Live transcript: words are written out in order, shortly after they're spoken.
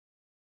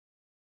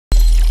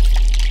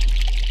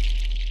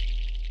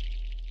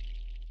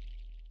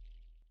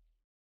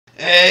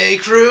Hey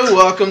crew,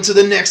 welcome to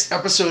the next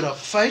episode of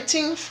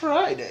Fighting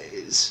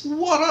Fridays.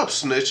 What up,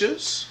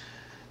 snitches?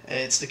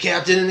 It's the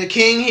Captain and the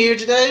King here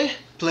today,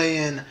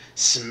 playing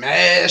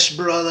Smash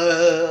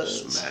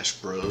Brothers. Smash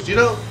Bros. You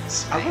know,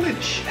 I really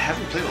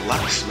haven't played a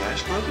lot of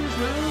Smash Brothers,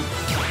 man.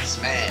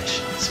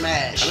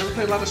 Smash. I never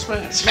played a lot of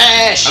Smash.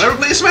 Smash! I never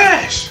played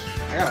Smash!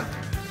 I gotta...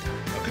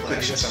 Okay, Well, I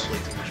guess I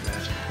played too much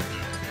Smash.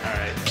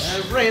 Alright,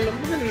 random.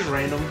 We're gonna just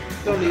random.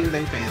 Don't need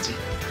anything fancy.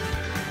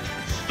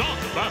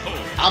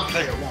 I'll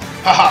play it one.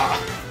 Haha!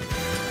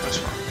 That's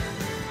fine.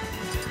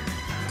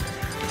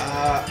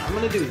 I'm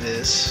gonna do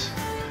this.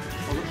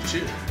 Oh, look at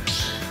you.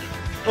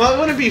 Well, I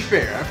want to be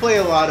fair. I've played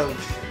a lot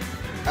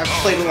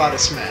of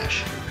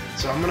Smash,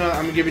 so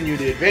I'm giving you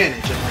the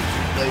advantage. And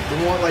like the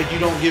one you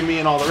don't give me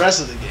in all the rest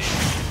of the game.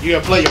 You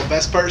gotta play your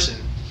best person.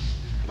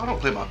 I don't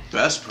play my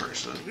best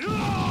person.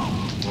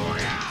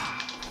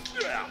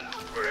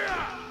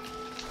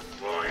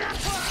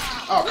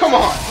 Oh, come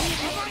on!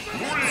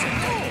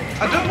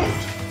 I don't.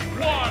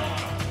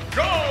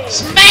 Go!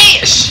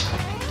 Smash!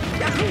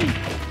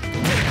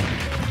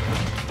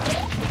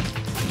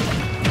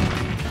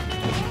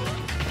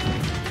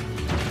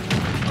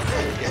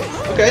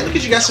 Okay, look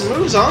at you got some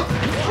moves, huh?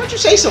 Why don't you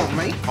say something,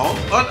 man? Oh,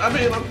 I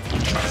mean, I'm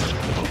trying to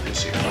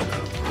focus here.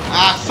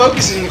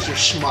 Focusing with your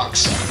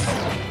schmucks.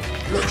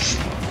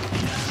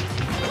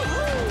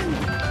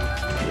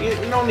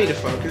 You don't need to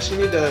focus. You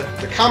need to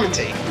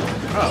commentate.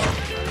 Oh.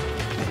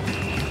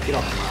 Get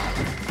off.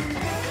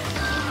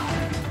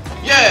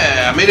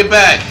 Yeah, I made it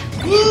back.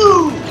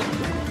 Woo!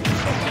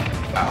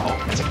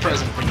 Ow. That's a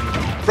present for you.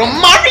 From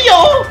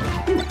Mario!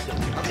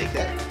 I'll take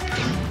that.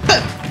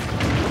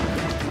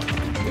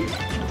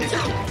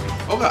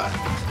 Oh god.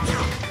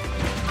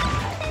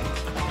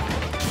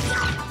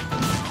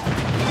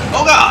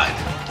 Oh god!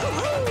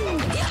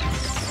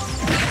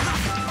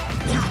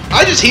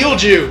 I just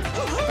healed you!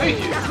 Thank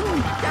you. I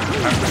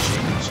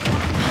appreciate this.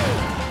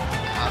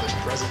 There's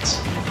presents.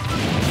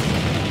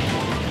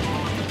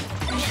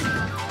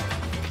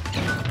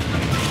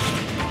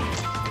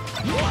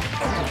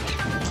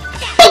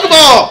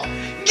 Pokeball!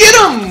 Get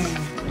him!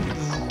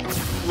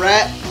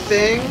 Rat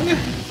thing.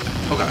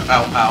 Oh god.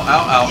 Ow, ow,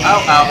 ow, ow,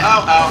 ow,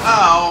 ow, ow,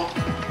 ow.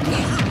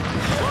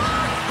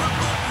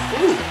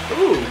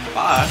 Ooh.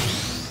 Bye.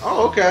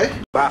 Oh, okay.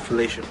 Bye,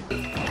 Felicia.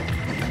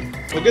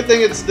 Well, good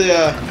thing it's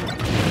the,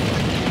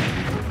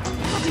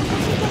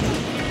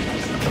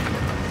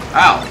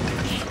 Ow.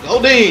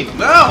 Goldeen!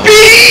 No!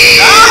 Bees!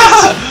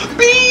 Ah!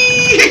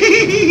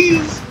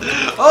 Bees!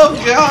 Oh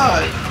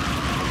god!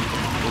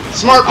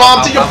 Smart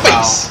bomb to your Ow.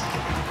 face!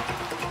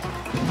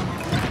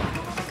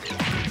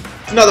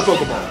 Another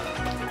Pokeball.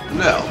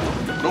 No.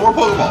 No more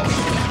Pokeballs.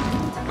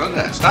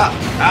 Okay, stop.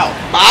 Ow.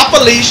 Bye,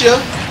 Felicia!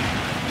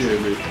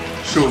 Damn it.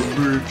 So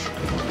bitch.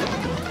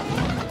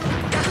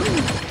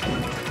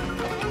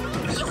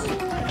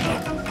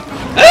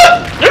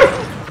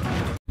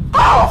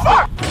 Oh,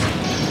 fuck!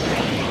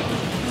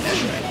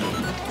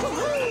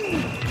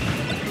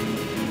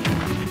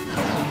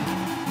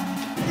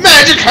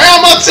 Magic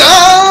Hammer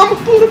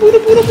time! Buddha, Buddha,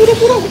 Buddha, Buddha,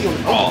 Buddha. What are you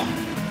doing? Oh!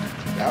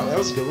 That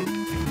was a good one.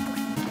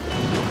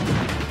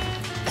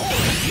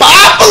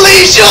 Bye,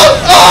 Felicia!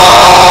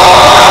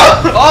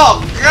 Oh! Oh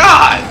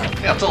god!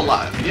 Yeah, I'm still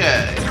alive.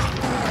 Yay.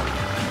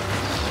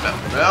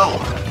 No.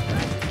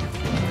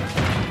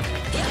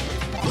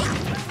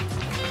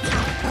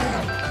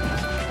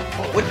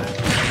 Oh, what?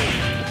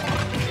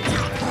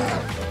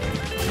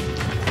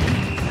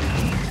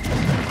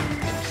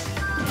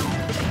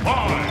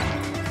 Five,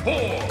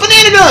 four,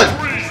 Banana gun!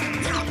 3,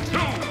 2,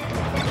 1,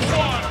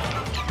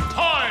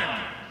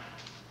 time!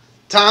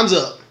 Time's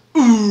up.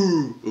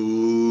 Ooh.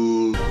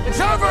 Ooh. It's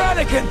over,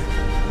 Anakin!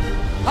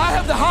 I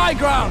have the high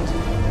ground!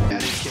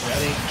 I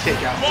didn't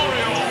kick out.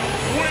 Mario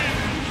wins!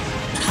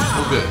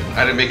 Oh good.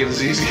 I didn't make it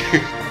as easy.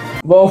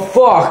 Well,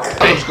 fuck!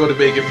 I was going to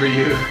make it for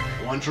you.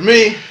 One for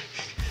me.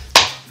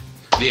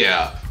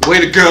 Yeah. Way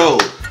to go.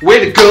 Way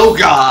to go,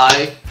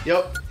 guy.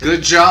 Yep.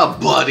 Good job,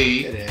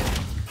 buddy. It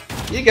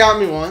is. You got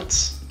me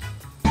once.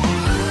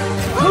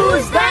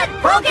 Who's that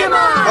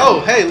Pokemon?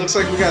 Oh, hey, looks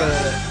like we got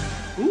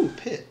a... Ooh,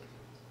 Pit.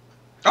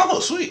 Oh,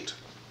 sweet.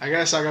 I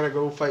guess I gotta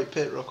go fight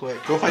Pit real quick.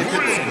 Go fight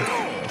Pit real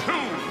quick.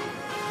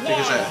 2, Kick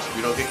his 1, ass. If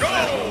you don't kick his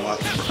ass, we'll lock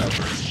him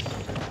forever.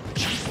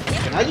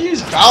 Can I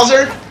use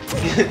Bowser?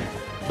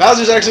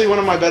 Bowser's actually one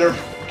of my better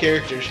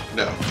characters.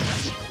 No.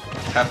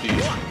 Have to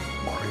use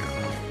Mario.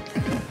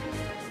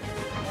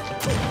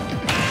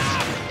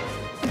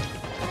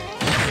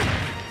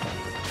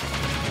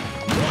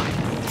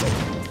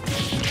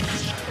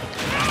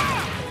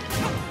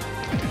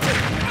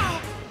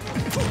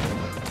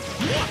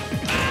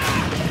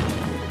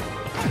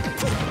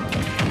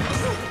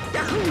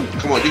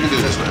 Come on, you can do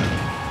this,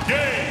 man.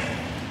 game!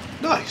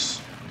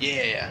 Nice.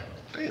 Yeah.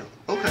 Damn.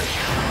 Okay.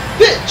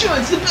 Pit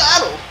joins the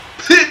battle!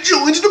 Pit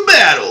joins the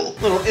battle.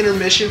 Little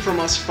intermission from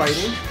us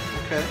fighting.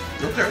 Okay.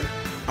 Okay.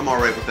 I'm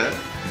alright with that.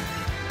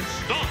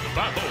 Start the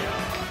battle!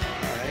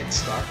 Alright,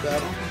 stock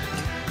battle.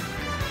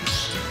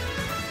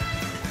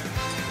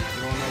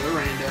 Roll another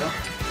Raindale.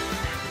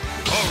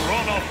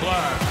 Piranha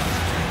Blast!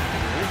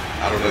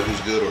 I don't know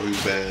who's good or who's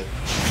bad.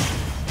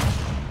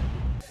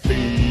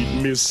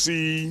 Feed me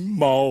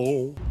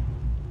Seymour.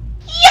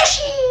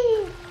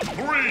 3,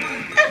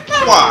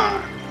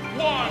 Why?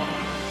 1,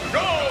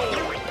 go!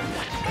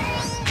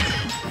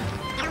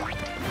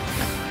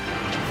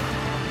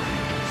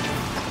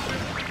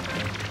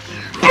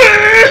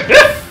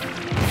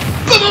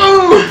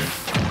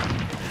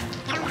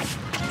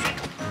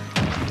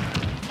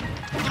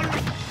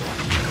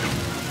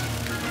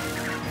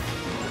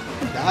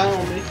 Die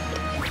on me.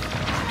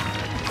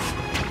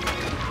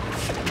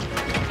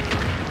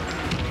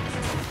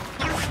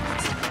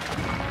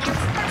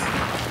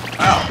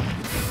 Ow.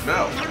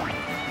 No.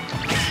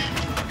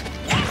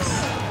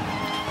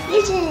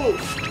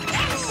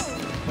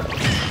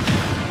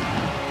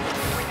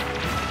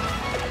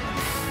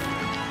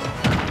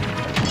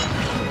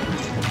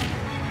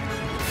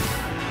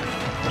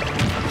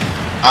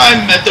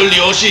 I'm Metal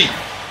Yoshi.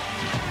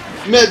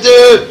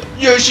 Metal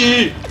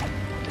Yoshi.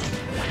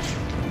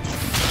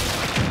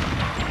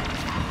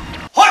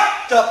 What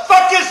the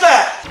fuck is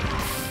that?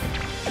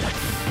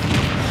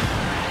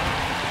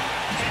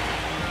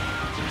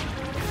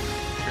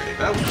 Okay,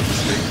 that was a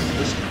mistake.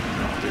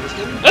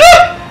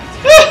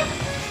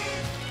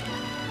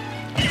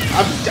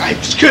 I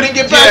just couldn't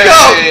get back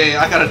up. Yay,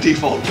 I got a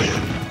default win.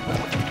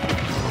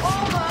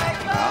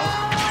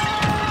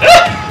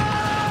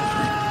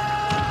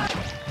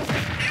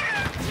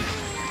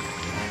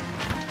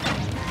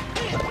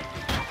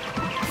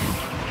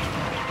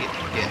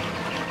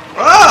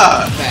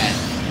 Ah! Bad.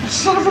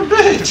 Son of a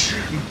bitch!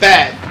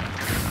 Bad.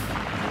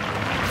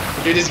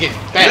 Do this again.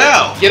 Bad.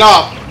 No. Get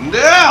off.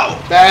 No!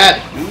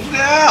 Bad.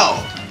 No!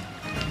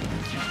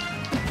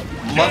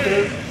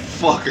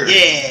 Motherfucker.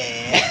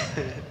 Yeah.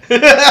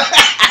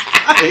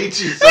 I hate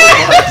you so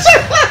much.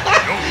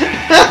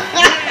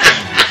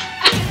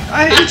 I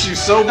hate you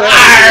so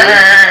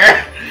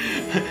bad.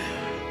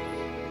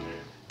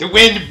 The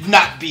wind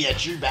not be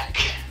at your back.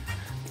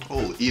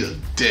 Oh, eat a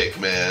dick,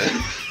 man.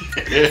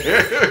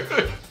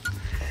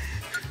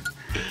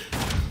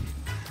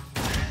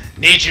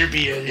 Nature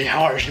be a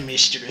harsh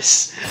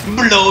mistress.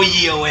 Blow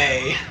ye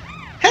away.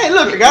 Hey,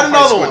 look, I got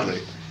another one.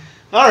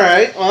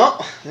 Alright,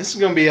 well, this is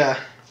gonna be a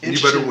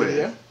interesting better win.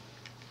 video.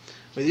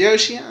 With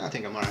Yoshi, I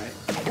think I'm alright.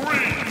 3, 2,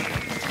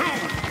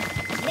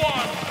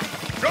 1,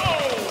 go!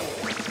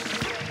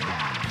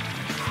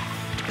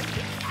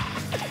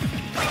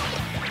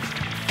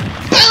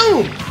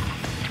 Boom!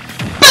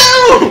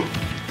 Boom!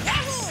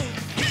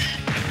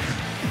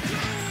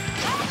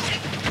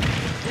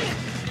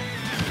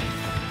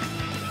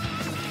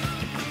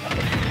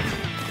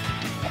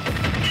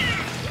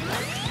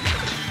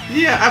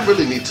 Yeah, I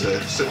really need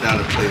to sit down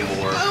and play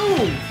more.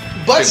 Boom!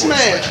 Butt Big Boy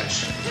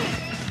smash!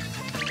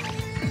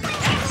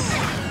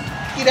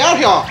 Get out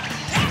here!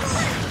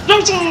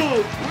 Yoshi!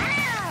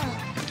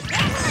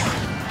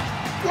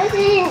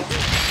 Yoshi!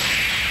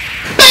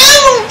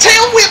 Boom!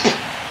 Tail whip!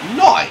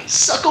 Nice!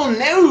 Suck on Look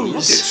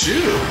nose! at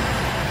you!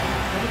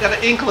 We got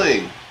an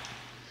inkling.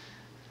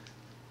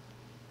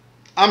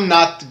 I'm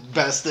not the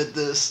best at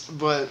this,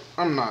 but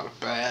I'm not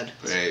bad.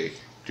 Hey,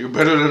 you're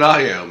better than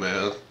I am,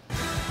 man.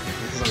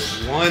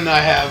 There's one I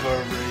have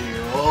over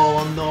you.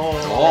 Oh no.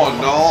 Oh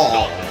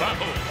no!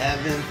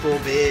 Heaven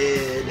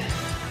forbid.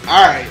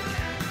 Alright.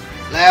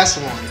 Last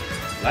one.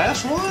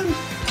 Last one?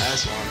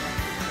 Last one.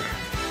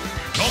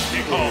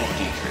 Donkey Kong.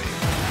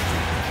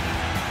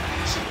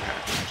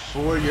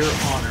 For your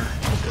honor,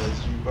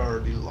 because you've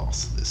already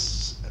lost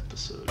this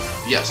episode.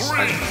 Yes.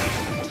 3,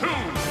 2,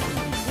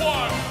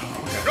 1,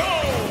 go!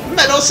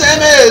 Metal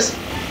Samus!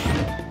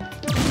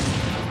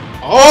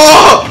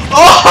 Oh!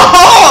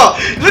 Oh!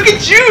 Look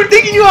at you,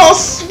 thinking you all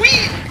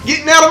sweet!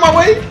 Getting out of my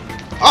way?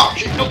 Oh,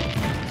 shit, no.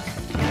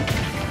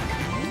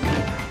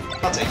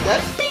 I'll take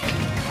that. Bink.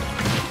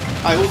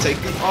 I will take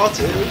the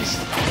autos.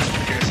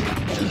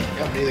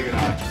 Yep, neither can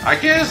I. I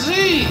can't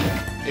see!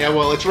 Yeah,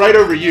 well, it's right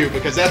over you,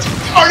 because that's what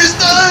the artist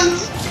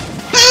does!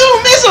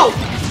 Boom! Missile!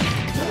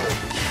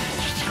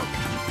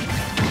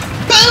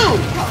 Boom!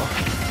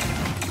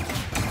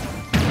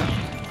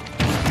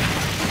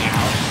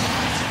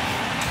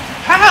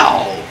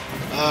 How?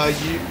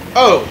 You...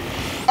 Oh!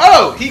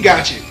 Oh! He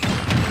got you!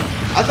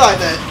 I thought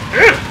that...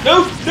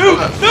 No! No!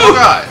 No! Oh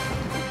god!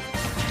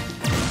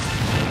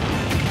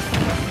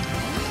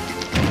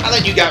 I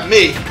thought you got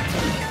me!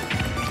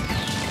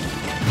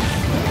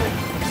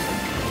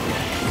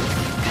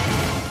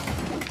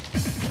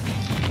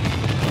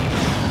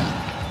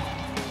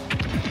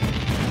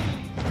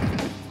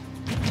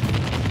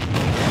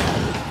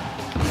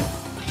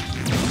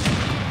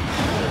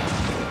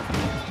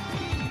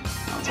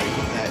 I'll take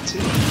that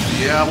too.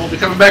 Yeah, I won't be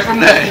coming back from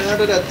that.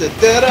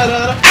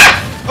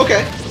 Ah!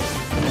 Okay.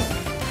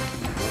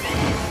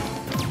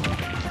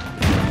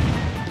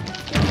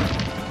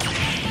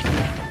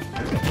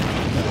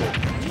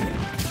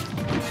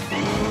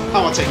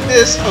 I'm gonna take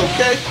this,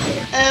 okay,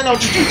 and I'll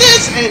just do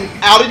this, and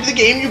out into the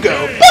game you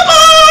go.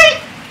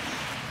 Bye-bye!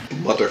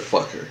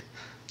 Motherfucker.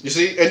 You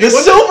see? And The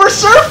Silver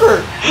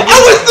Surfer!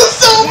 I was the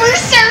Silver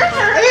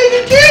Surfer!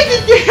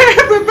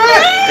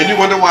 And you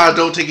wonder why I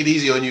don't take it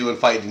easy on you in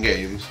fighting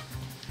games.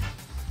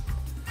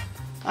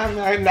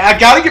 I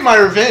gotta get my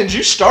revenge.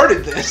 You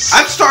started this.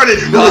 I started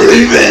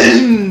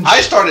nothing.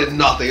 I started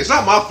nothing. It's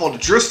not my fault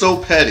that you're so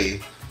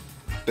petty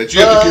that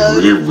you have to get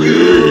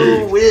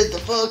revenge with the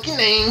fucking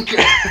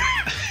anchor.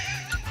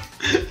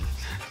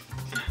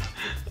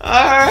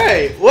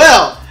 Alright,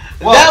 well,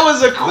 that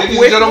was a quick...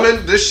 Ladies and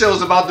gentlemen, this show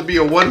is about to be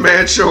a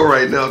one-man show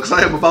right now because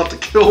I am about to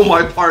kill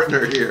my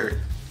partner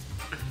here.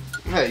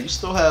 Hey, you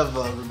still have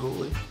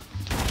Reguli.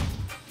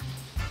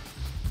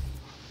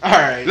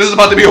 Alright. This is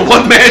about to be a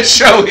one-man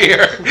show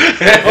here.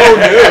 Oh,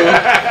 no.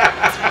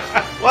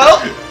 Well,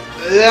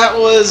 that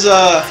was,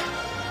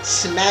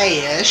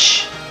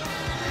 Smash.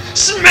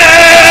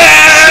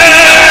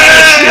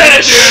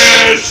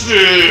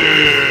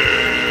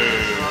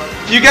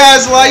 If you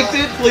guys liked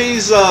it,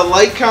 please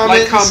like,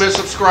 comment,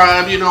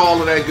 subscribe. You know all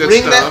of that good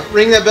stuff.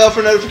 Ring that bell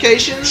for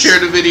notifications. Share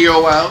the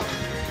video out.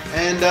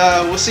 And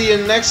we'll see you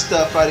in next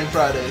Fighting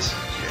Fridays.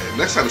 Yeah,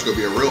 next time it's gonna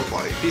be a real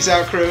fight. Peace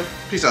out, crew.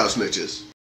 Peace out, snitches.